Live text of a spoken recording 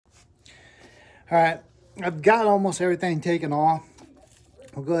All right, I've got almost everything taken off.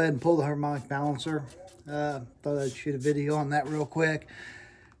 I'll go ahead and pull the harmonic balancer. Thought I'd shoot a video on that real quick.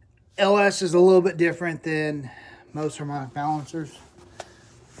 LS is a little bit different than most harmonic balancers.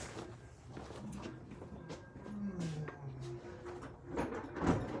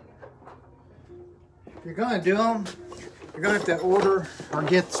 If you're going to do them, you're going to have to order or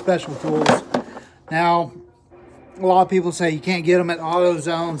get the special tools. Now, a lot of people say you can't get them at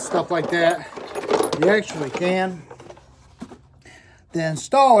AutoZone, stuff like that. You actually can. The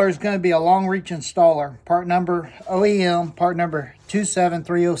installer is going to be a long reach installer. Part number OEM, part number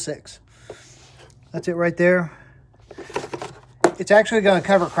 27306. That's it right there. It's actually going to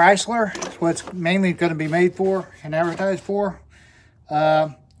cover Chrysler. That's what it's mainly going to be made for and advertised for.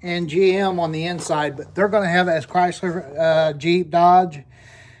 And GM on the inside, but they're going to have it as Chrysler, Jeep, Dodge,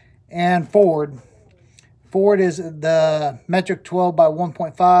 and Ford. Ford is the metric 12 by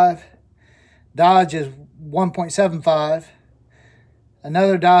 1.5. Dodge is 1.75.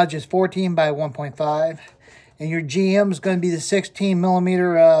 Another Dodge is 14 by 1.5. And your GM is going to be the 16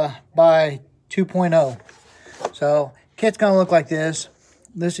 millimeter by 2.0. So, kit's going to look like this.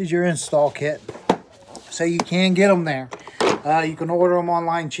 This is your install kit. So, you can get them there. You can order them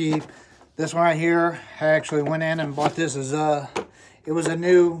online cheap. This one right here, I actually went in and bought this as it was a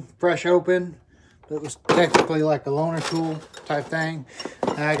new, fresh open. It was technically like a loaner tool type thing.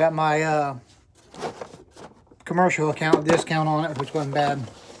 And I got my commercial account discount on it, which wasn't bad.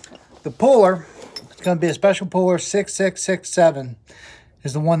 The puller, it's going to be a special puller 6667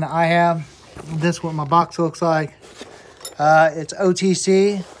 is the one that I have. This is what my box looks like. It's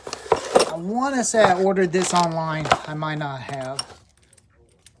OTC. I want to say I ordered this online. I might not have.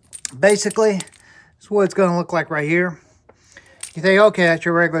 Basically, this is what it's going to look like right here. You think, okay, that's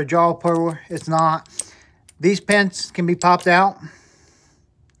your regular jaw puller. It's not. These pins can be popped out,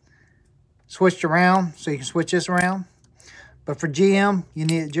 switched around, so you can switch this around. But for GM, you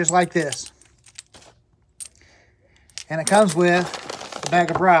need it just like this. And it comes with a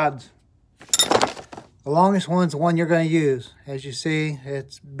bag of rods. The longest one's the one you're going to use. As you see,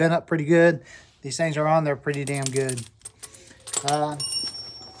 it's bent up pretty good. These things are on there pretty damn good.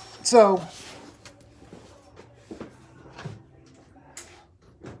 So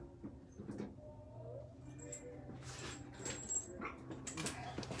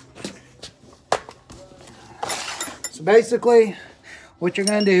basically, what you're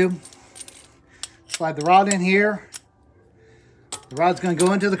going to do, slide the rod in here. The rod's going to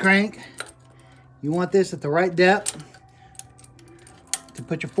go into the crank. You want this at the right depth to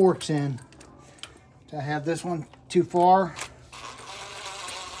put your forks in. So I have this one too far.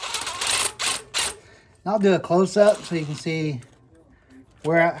 And I'll do a close-up so you can see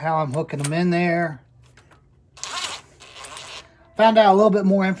how I'm hooking them in there. Found out a little bit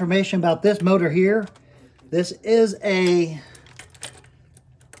more information about this motor here. This is a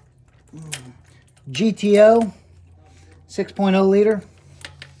GTO 6.0 liter.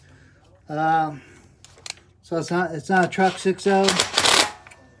 So it's not a truck 6.0.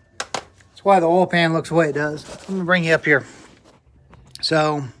 That's why the oil pan looks the way it does. I'm gonna bring you up here.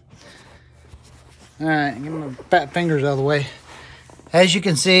 So, all right, get my fat fingers out of the way. As you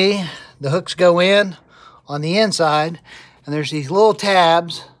can see, the hooks go in on the inside, and there's these little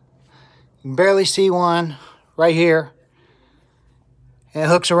tabs. You can barely see one right here. And it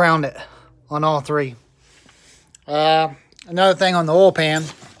hooks around it on all three. Another thing on the oil pan.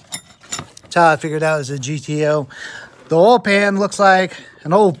 That's how I figured out it was a GTO. The oil pan looks like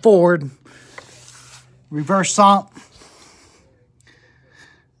an old Ford reverse sump,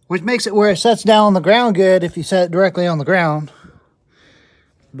 which makes it where it sets down on the ground good if you set it directly on the ground.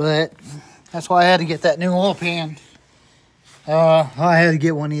 But that's why I had to get that new oil pan. I had to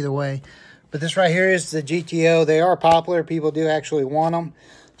get one either way. But this right here is the GTO. They are popular. People do actually want them.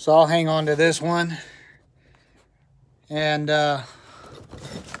 So I'll hang on to this one. And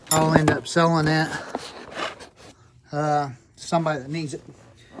I'll end up selling it to somebody that needs it.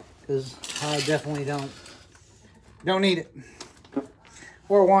 Because I definitely don't need it.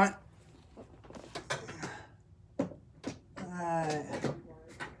 Or want. I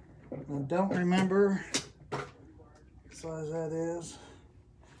don't remember what size that is.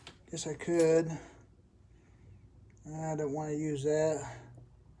 Guess I could. I don't want to use that.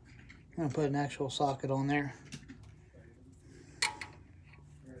 I'm going to put an actual socket on there.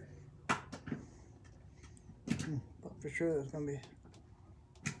 But for sure it's going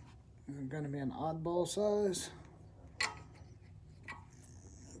to be an oddball size.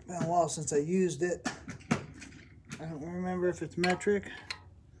 It's been a while since I used it. I don't remember if it's metric.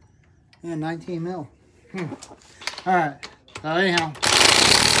 Yeah, 19 mil. Alright, so anyhow.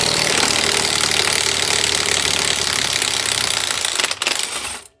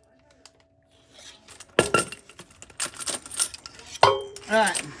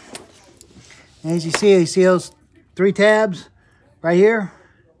 right. As you see those 3 tabs right here?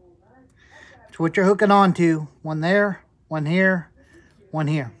 It's what you're hooking onto. One there, one here, one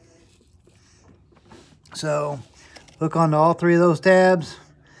here. So hook onto all 3 of those tabs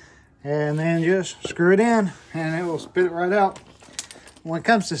and then just screw it in and it will spit it right out. When it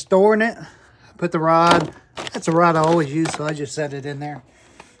comes to storing it, put the rod. That's a rod I always use, so I just set it in there.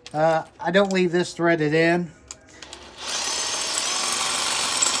 I don't leave this threaded in.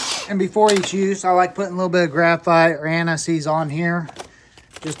 And before each use, I like putting a little bit of graphite or anti-seize on here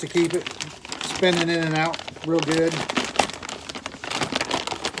just to keep it spinning in and out real good.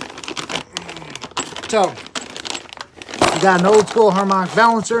 So, you got an old school harmonic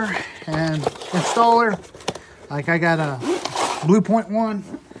balancer and installer. Like I got a Blue Point one.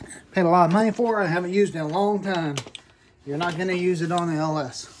 Paid a lot of money for it. I haven't used it in a long time. You're not going to use it on the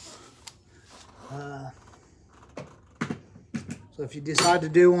LS. So if you decide to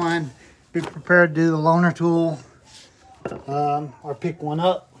do one, be prepared to do the loaner tool or pick one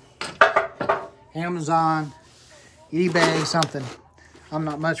up. Amazon, eBay, something. I'm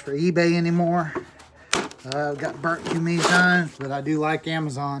not much for eBay anymore. Got burnt too many times, but I do like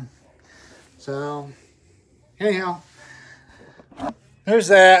Amazon. So, anyhow, there's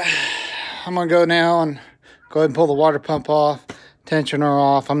that. I'm going to go now and go ahead and pull the water pump off. Tensioner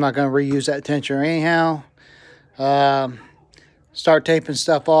off. I'm not going to reuse that tensioner anyhow. Start taping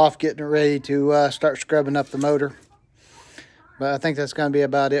stuff off, getting it ready to start scrubbing up the motor. But I think that's going to be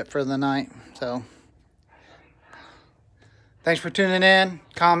about it for the night. So, thanks for tuning in.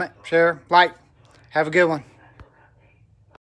 Comment, share, like. Have a good one.